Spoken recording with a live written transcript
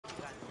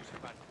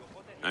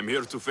I'm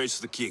here to face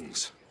the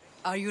kings.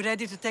 Are you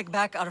ready to take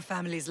back our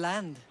family's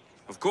land?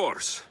 Of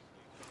course.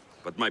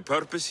 But my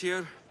purpose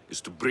here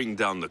is to bring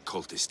down the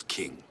cultist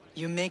king.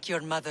 You make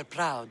your mother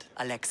proud,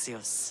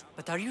 Alexios.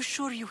 But are you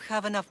sure you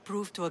have enough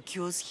proof to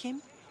accuse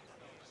him?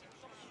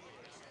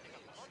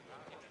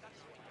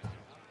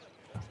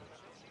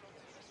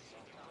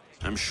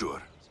 I'm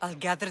sure. I'll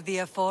gather the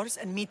F4s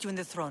and meet you in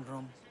the throne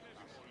room.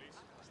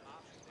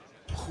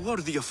 Who are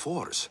the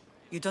F4s?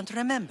 You don't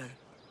remember?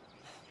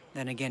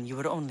 Then again, you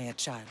were only a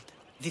child.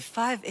 The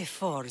 5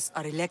 F4s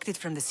are elected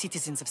from the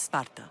citizens of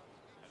Sparta.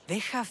 They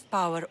have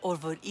power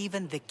over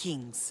even the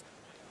kings.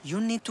 You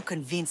need to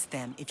convince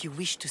them if you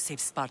wish to save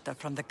Sparta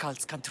from the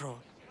cult's control.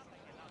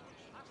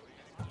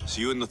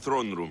 See you in the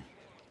throne room.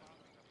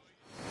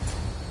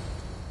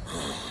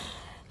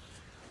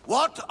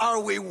 What are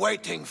we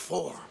waiting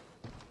for?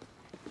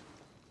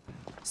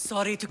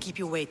 Sorry to keep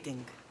you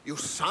waiting. You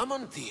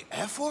summoned the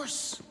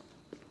F-Force?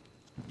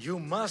 You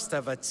must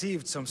have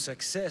achieved some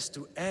success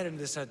to earn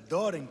this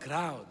adoring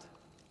crowd.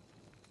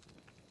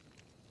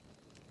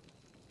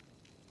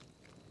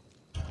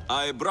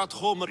 I brought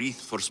home a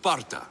wreath for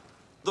Sparta.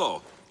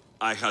 Though,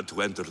 I had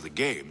to enter the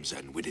games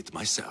and win it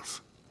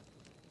myself.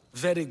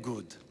 Very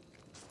good.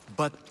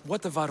 But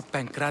what of our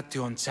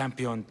Pancration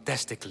champion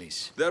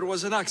Testicles? There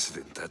was an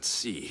accident at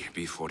sea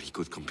before he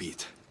could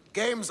compete.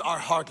 Games are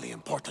hardly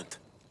important.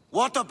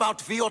 What about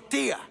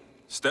Viotia?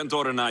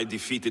 Stentor and I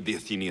defeated the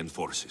Athenian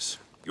forces.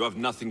 You have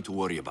nothing to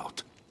worry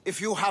about. If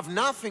you have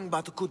nothing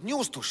but good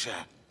news to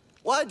share,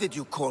 why did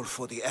you call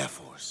for the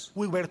F-Force?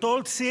 We were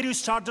told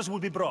serious charges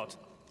would be brought.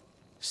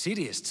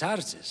 Serious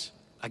charges?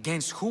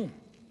 Against whom?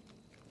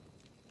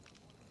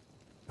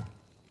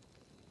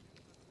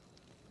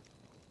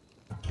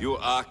 You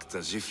act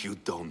as if you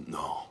don't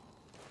know.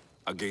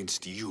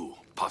 Against you,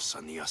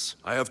 Pausanias.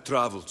 I have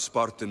traveled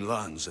Spartan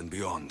lands and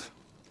beyond,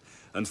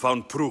 and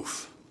found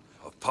proof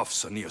of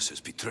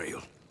Pausanias'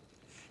 betrayal.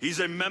 He's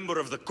a member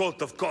of the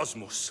cult of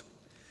Cosmos.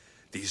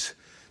 These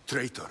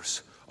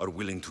traitors are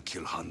willing to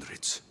kill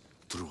hundreds,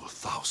 through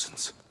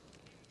thousands.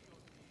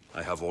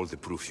 I have all the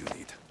proof you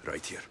need,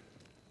 right here.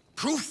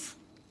 Proof?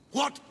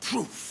 What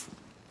proof?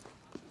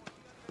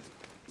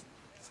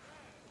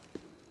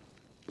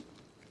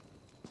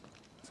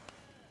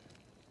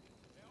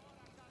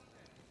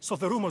 So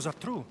the rumors are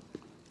true.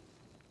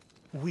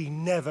 We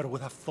never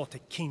would have thought a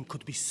king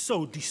could be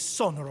so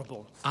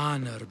dishonorable.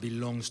 Honor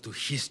belongs to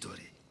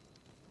history.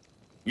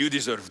 You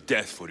deserve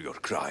death for your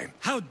crime.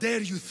 How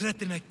dare you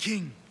threaten a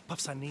king?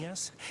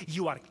 Pausanias,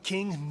 you are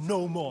king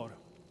no more.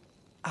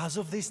 As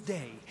of this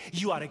day,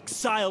 you are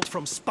exiled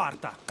from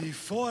Sparta.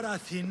 Before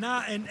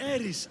Athena and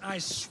Eris, I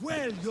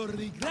swear you'll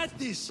regret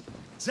this.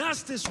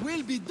 Justice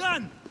will be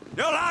done.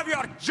 You'll have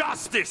your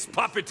justice,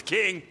 puppet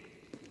king!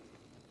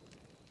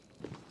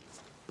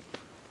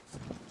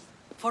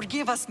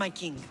 Forgive us, my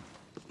king.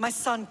 My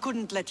son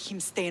couldn't let him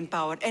stay in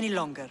power any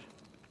longer.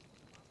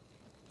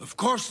 Of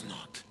course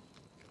not.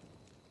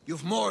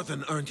 You've more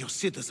than earned your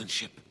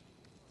citizenship.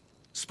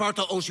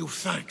 Sparta owes you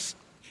thanks,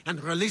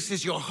 and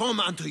releases your home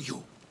unto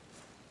you.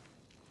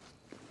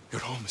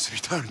 Your home is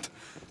returned.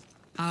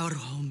 Our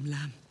home,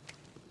 lamb.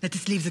 Let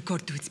us leave the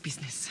court to its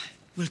business.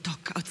 We'll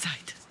talk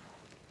outside.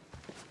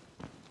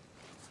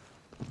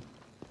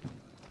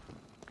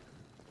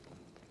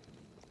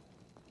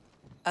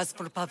 As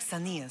for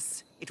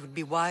Pausanias, it would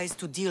be wise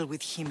to deal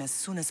with him as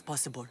soon as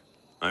possible.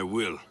 I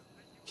will.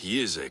 He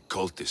is a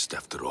cultist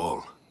after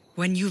all.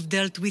 When you've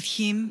dealt with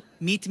him,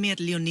 meet me at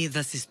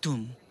Leonidas'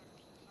 tomb.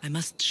 I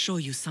must show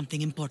you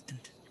something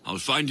important. I'll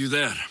find you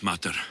there,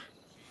 Mater.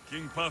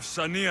 King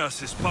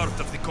Pausanias is part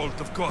of the cult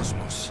of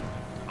Cosmos.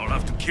 I'll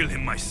have to kill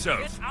him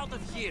myself. Get out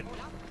of here!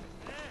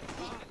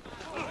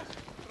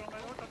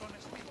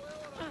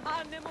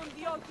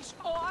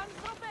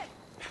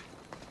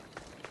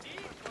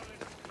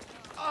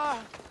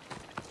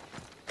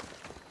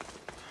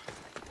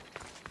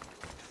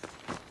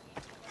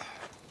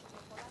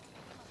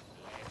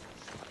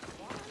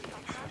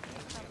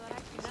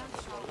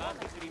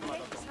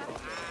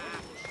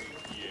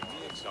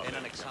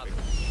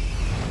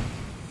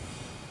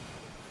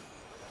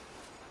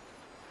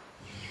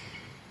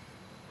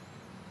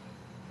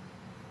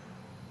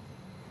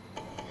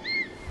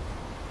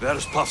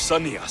 There's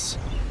Pausanias.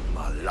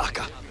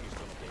 Malaka.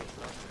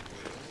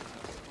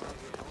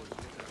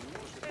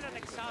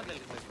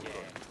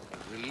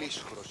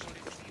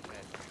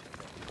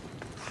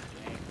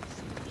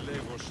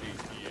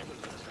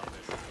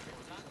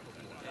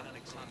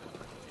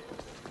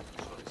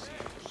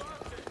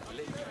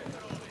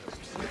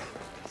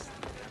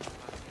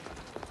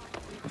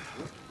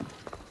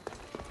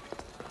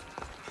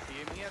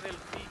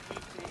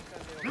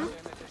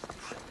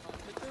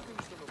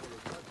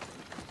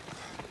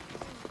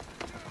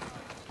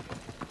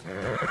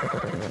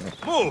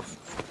 Move!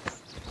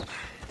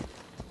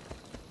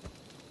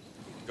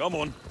 Come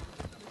on.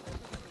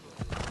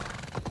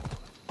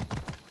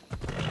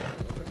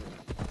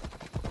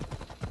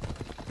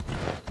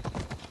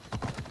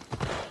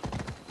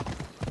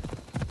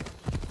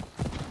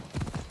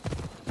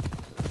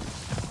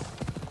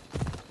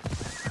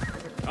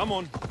 Come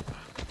on.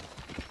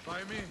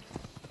 By me.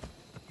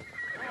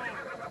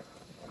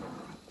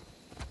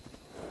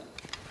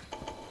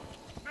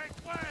 Make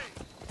way!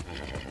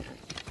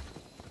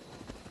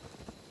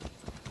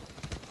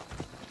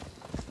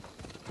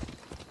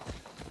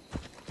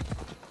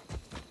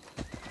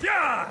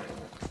 Yeah!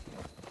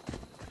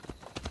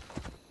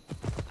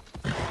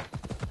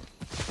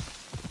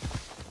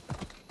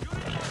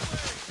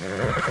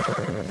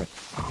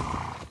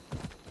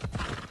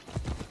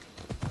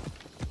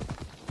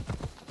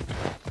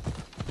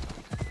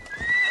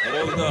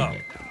 Hold up.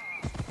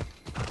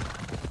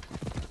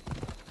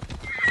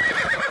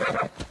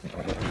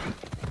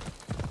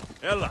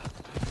 Ella!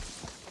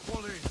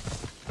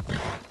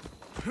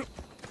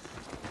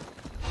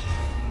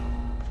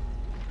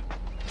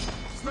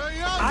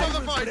 Stay out I of the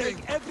will fighting!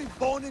 break every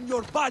bone in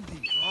your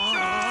body!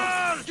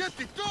 Get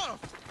it off!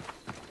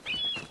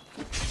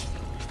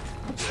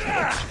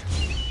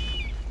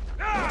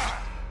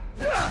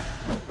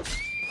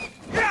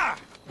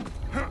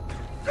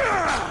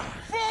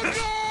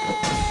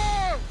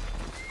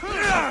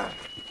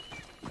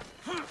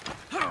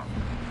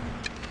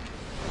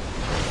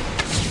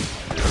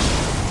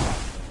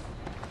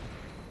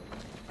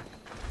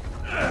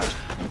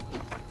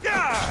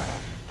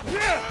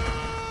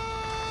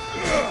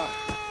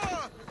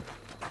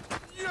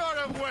 You're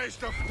a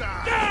waste of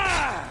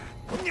time!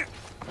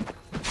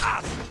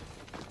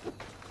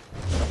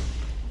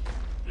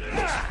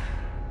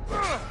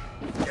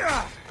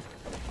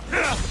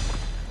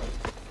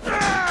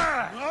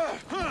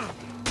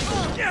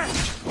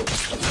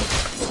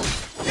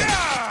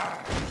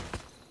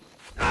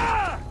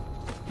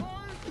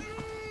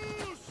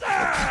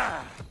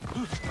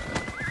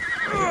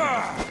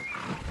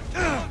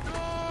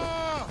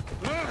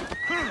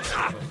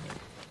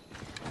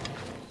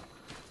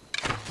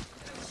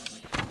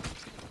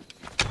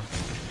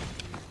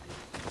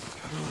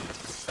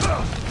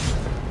 Stop!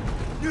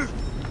 You!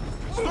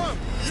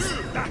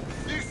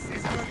 This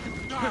is where you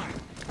die!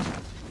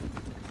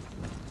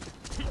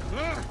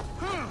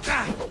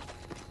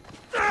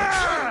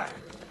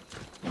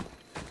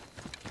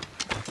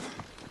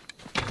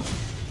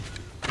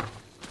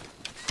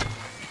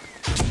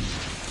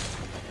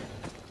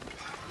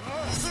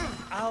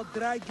 I'll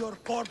drag your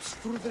corpse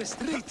through the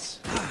streets!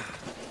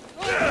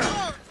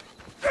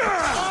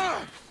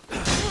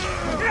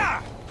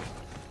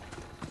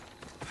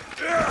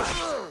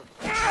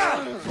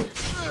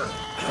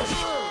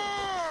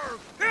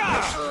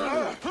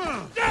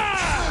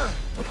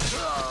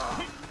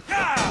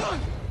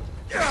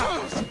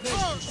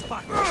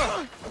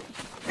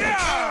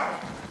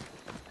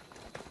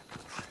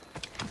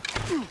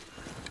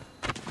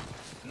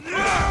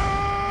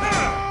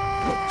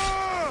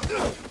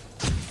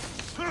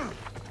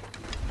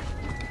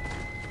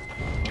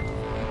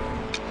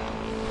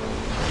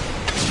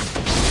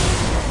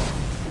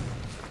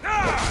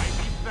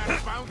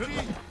 That bounty,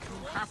 you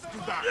have to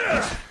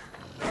die!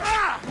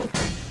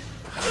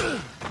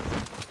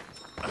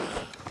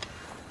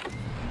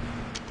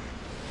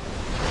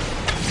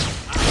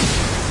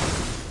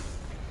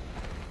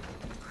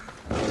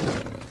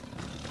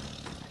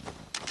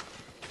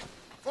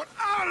 For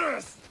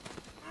ours!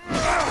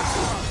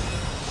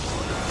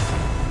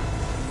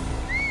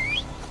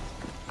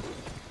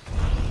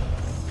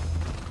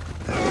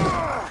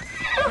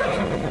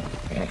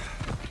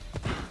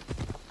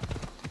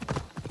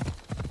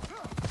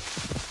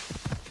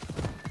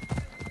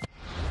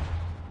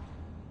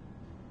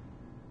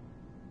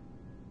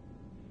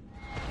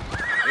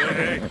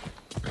 Hey!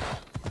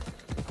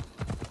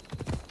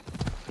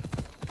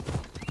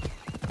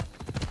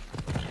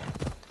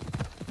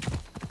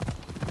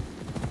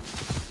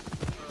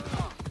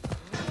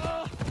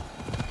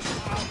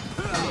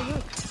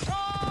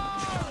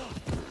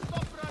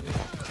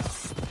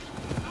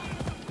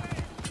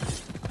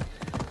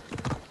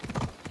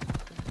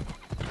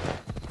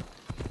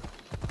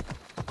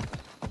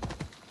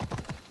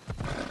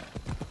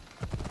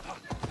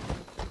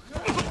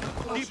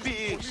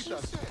 DPX!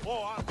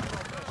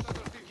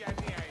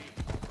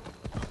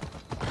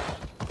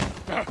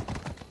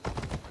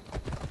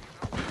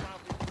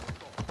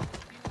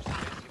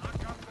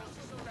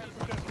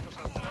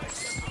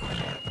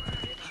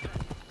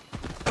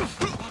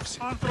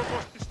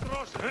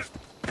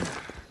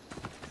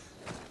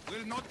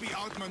 Will not be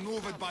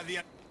outmaneuvered by the...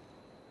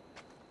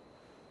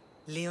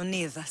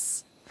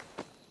 Leonidas.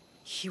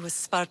 He was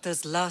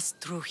Sparta's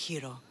last true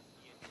hero.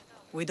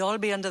 We'd all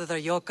be under the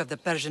yoke of the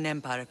Persian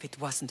Empire if it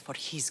wasn't for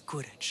his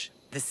courage.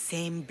 The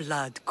same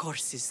blood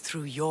courses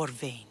through your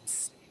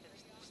veins.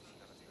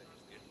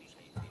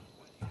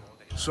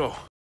 So,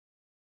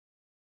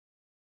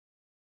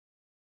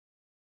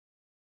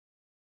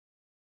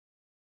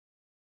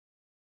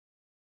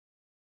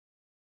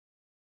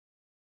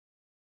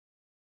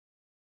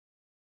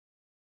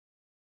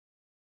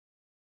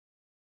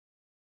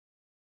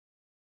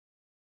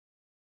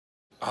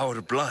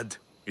 our blood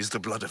is the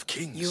blood of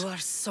kings. You are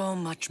so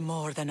much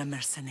more than a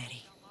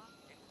mercenary.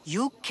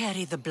 You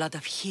carry the blood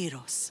of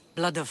heroes,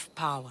 blood of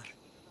power.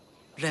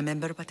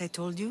 Remember what I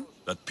told you?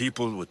 That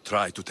people would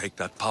try to take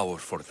that power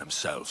for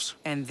themselves.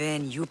 And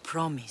then you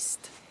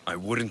promised I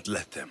wouldn't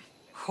let them.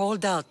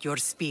 Hold out your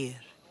spear.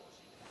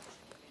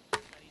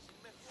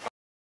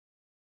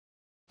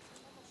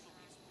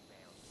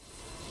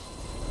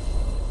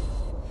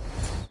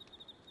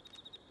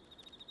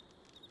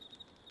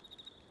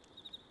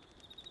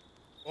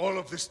 All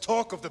of this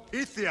talk of the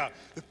Pythia,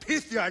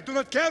 I do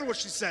not care what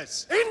she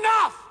says.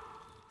 Enough!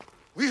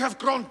 We have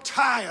grown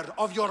tired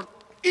of your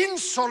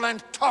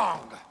insolent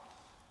tongue.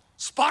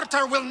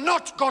 Sparta will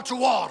not go to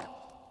war.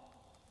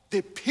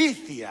 The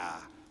Pythia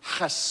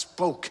has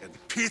spoken.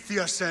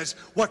 Pythia says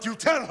what you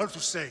tell her to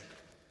say.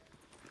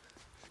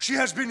 She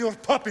has been your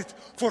puppet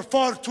for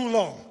far too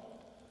long.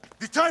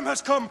 The time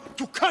has come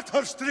to cut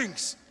her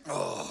strings.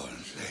 Oh,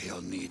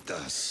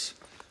 Leonidas,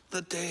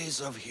 the days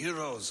of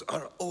heroes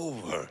are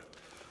over.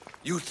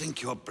 You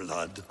think your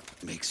blood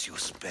makes you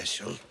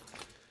special?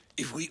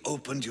 If we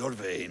opened your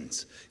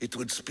veins, it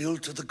would spill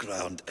to the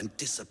ground and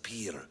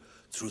disappear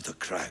through the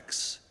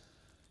cracks.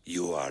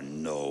 You are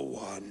no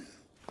one.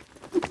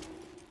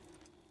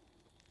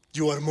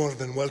 You are more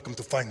than welcome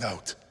to find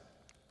out.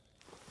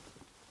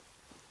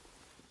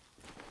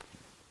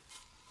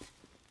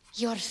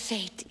 Your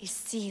fate is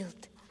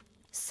sealed,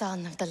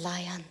 son of the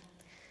Lion.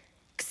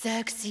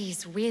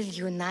 Xerxes will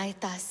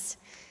unite us.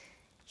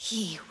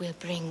 He will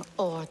bring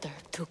order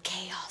to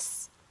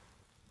chaos.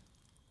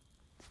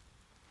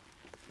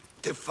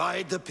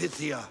 Defy the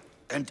Pythia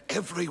and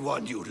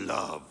everyone you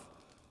love.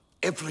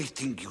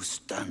 Everything you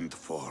stand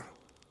for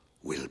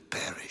will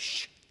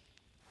perish.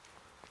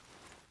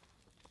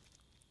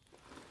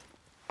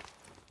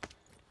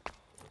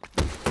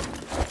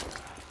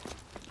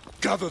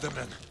 Gather the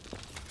men.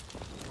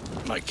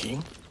 My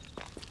king?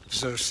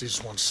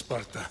 Xerxes wants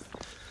Sparta.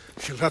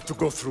 He'll have to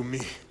go through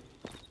me.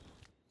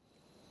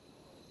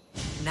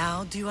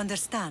 Now do you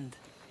understand?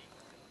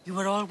 You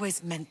were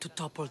always meant to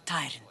topple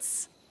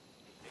tyrants.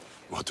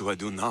 What do I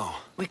do now?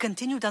 We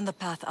continue down the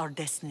path our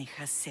destiny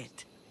has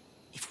set.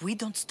 If we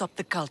don't stop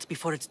the cult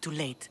before it's too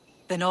late,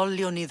 then all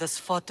Leonidas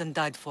fought and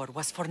died for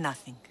was for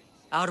nothing.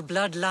 Our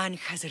bloodline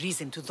has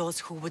risen to those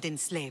who would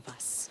enslave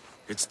us.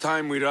 It's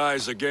time we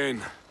rise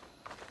again.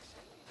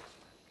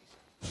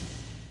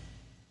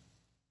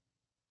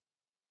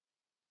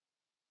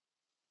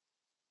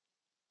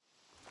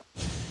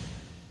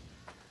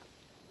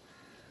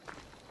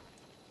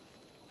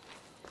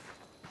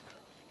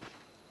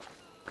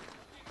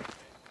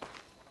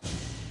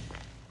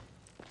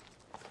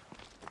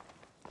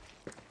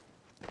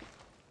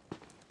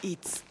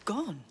 It's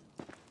gone.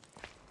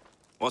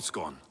 What's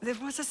gone? There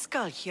was a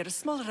skull here, a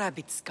small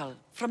rabbit skull,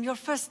 from your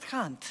first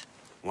hunt.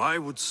 Why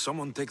would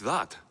someone take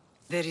that?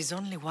 There is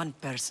only one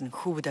person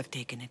who would have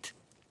taken it.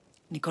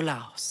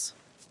 Nikolaos.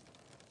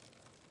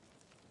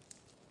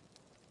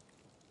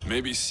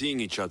 Maybe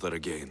seeing each other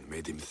again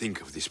made him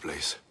think of this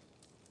place.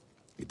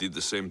 He did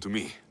the same to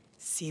me.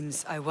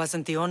 Seems I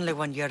wasn't the only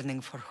one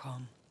yearning for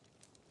home.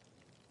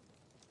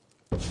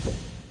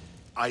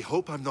 I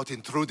hope I'm not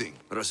intruding.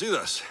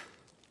 Rasidas,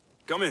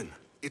 come in.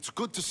 It's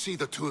good to see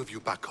the two of you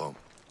back home.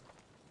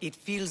 It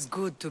feels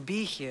good to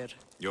be here.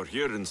 You're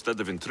here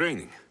instead of in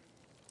training.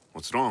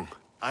 What's wrong?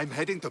 I'm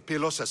heading to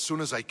Pylos as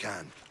soon as I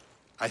can.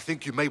 I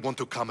think you may want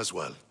to come as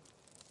well.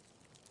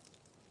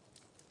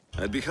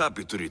 I'd be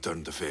happy to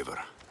return the favor.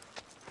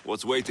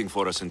 What's waiting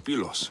for us in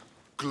Pylos?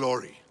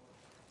 Glory.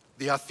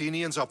 The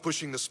Athenians are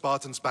pushing the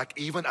Spartans back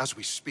even as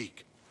we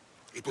speak.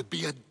 It would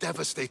be a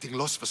devastating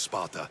loss for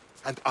Sparta,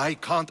 and I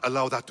can't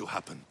allow that to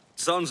happen.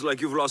 Sounds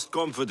like you've lost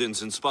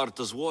confidence in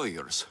Sparta's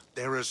warriors.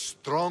 They're as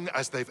strong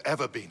as they've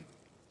ever been.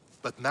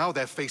 But now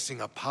they're facing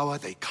a power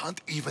they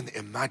can't even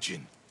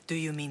imagine. Do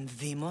you mean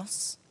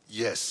Deimos?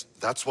 Yes,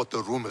 that's what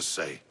the rumors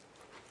say.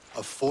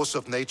 A force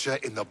of nature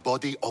in the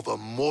body of a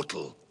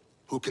mortal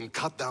who can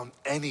cut down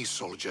any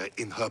soldier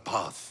in her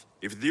path.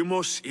 If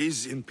Deimos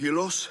is in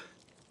Pylos,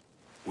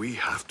 we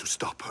have to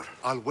stop her.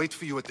 I'll wait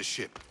for you at the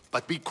ship,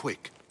 but be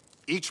quick.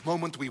 Each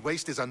moment we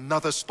waste is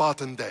another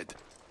Spartan dead.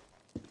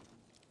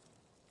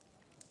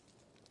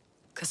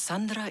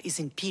 Cassandra is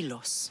in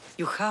Pylos.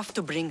 You have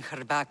to bring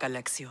her back,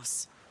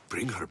 Alexios.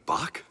 Bring her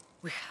back?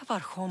 We have our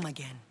home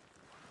again.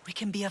 We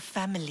can be a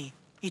family.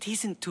 It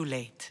isn't too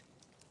late.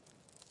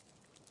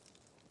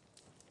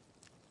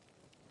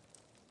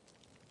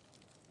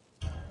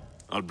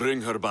 I'll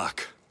bring her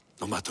back,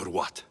 no matter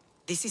what.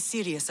 This is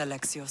serious,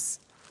 Alexios.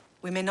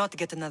 We may not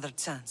get another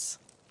chance.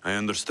 I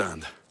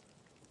understand.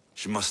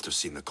 She must have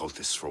seen the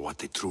cultists for what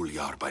they truly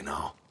are by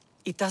now.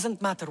 It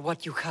doesn't matter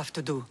what you have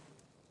to do.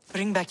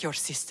 Bring back your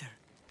sister.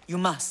 You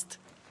must.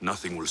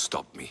 Nothing will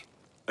stop me.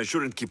 I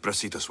shouldn't keep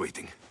Brasidas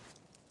waiting.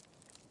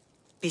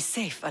 Be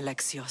safe,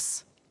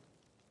 Alexios.